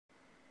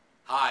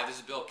Hi, this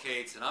is Bill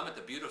Cates, and I'm at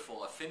the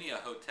beautiful Affinia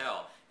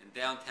Hotel in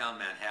downtown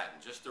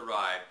Manhattan. Just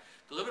arrived.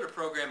 Delivered a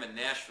program in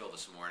Nashville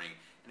this morning,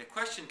 and a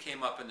question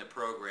came up in the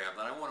program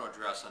that I want to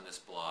address on this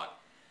blog.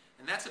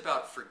 And that's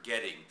about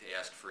forgetting to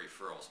ask for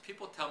referrals.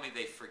 People tell me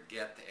they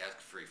forget to ask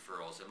for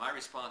referrals, and my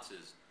response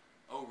is,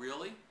 oh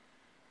really?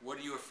 What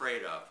are you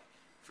afraid of?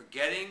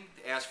 Forgetting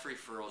to ask for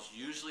referrals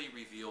usually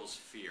reveals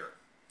fear.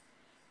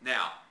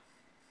 Now,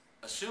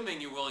 assuming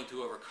you're willing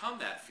to overcome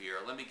that fear,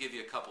 let me give you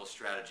a couple of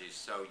strategies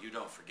so you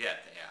don't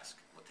forget to ask.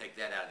 We'll take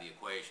that out of the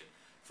equation.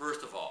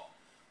 First of all,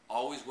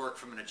 always work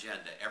from an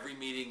agenda. Every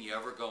meeting you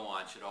ever go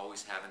on should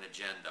always have an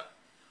agenda.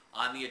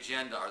 On the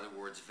agenda are the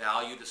words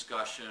value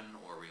discussion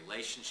or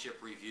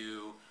relationship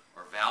review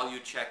or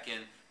value check-in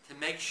to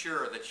make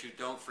sure that you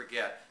don't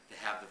forget to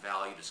have the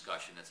value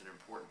discussion. That's an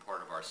important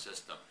part of our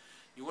system.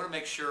 You want to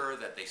make sure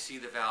that they see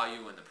the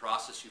value in the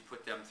process you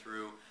put them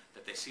through,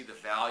 that they see the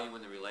value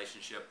in the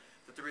relationship,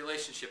 that the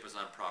relationship is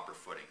on proper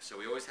footing. So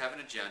we always have an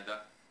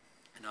agenda,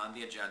 and on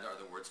the agenda are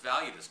the words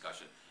value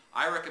discussion.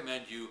 I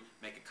recommend you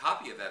make a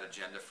copy of that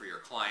agenda for your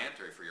client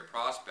or for your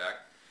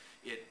prospect.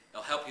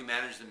 It'll help you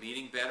manage the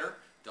meeting better.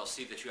 They'll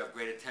see that you have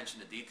great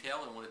attention to detail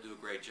and want to do a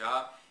great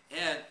job.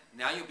 And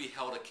now you'll be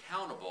held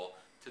accountable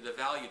to the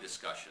value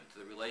discussion, to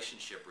the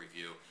relationship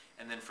review,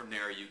 and then from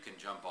there you can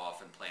jump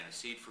off and plant a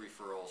seed for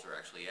referrals or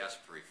actually ask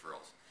for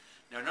referrals.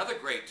 Now another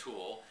great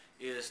tool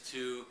is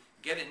to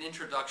get an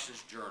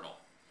introductions journal.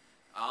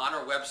 On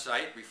our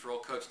website,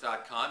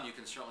 referralcoach.com, you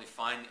can certainly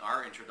find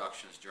our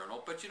introductions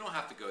journal, but you don't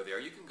have to go there.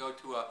 You can go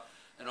to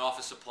an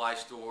office supply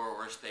store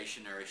or a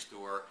stationery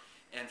store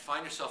and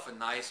find yourself a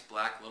nice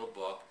black little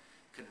book.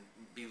 Could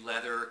be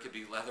leather, could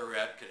be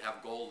leatherette, could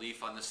have gold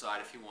leaf on the side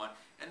if you want.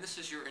 And this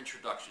is your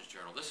introductions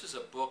journal. This is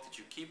a book that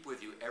you keep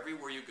with you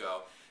everywhere you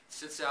go. It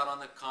sits out on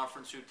the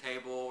conference room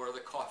table or the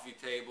coffee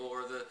table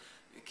or the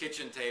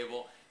kitchen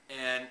table,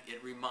 and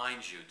it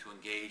reminds you to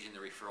engage in the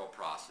referral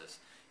process.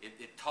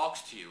 It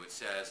talks to you. It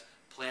says,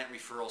 plant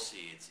referral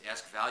seeds,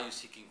 ask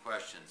value-seeking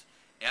questions,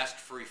 ask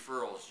for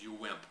referrals, you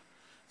wimp.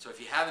 So if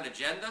you have an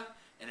agenda,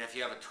 and if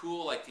you have a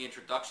tool like the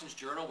Introductions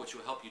Journal, which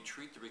will help you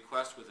treat the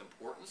request with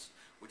importance,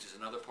 which is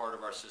another part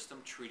of our system,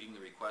 treating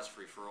the request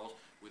for referrals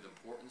with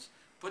importance,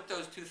 put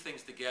those two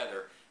things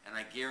together, and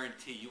I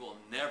guarantee you will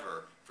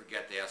never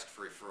forget to ask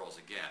for referrals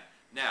again.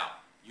 Now,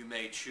 you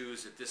may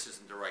choose that this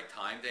isn't the right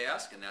time to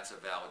ask, and that's a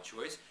valid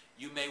choice.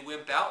 You may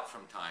wimp out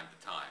from time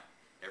to time.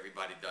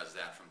 Everybody does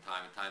that from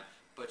time to time,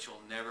 but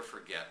you'll never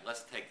forget.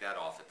 Let's take that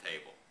off the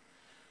table.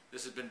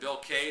 This has been Bill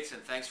Cates,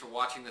 and thanks for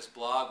watching this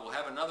blog. We'll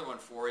have another one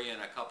for you in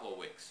a couple of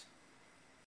weeks.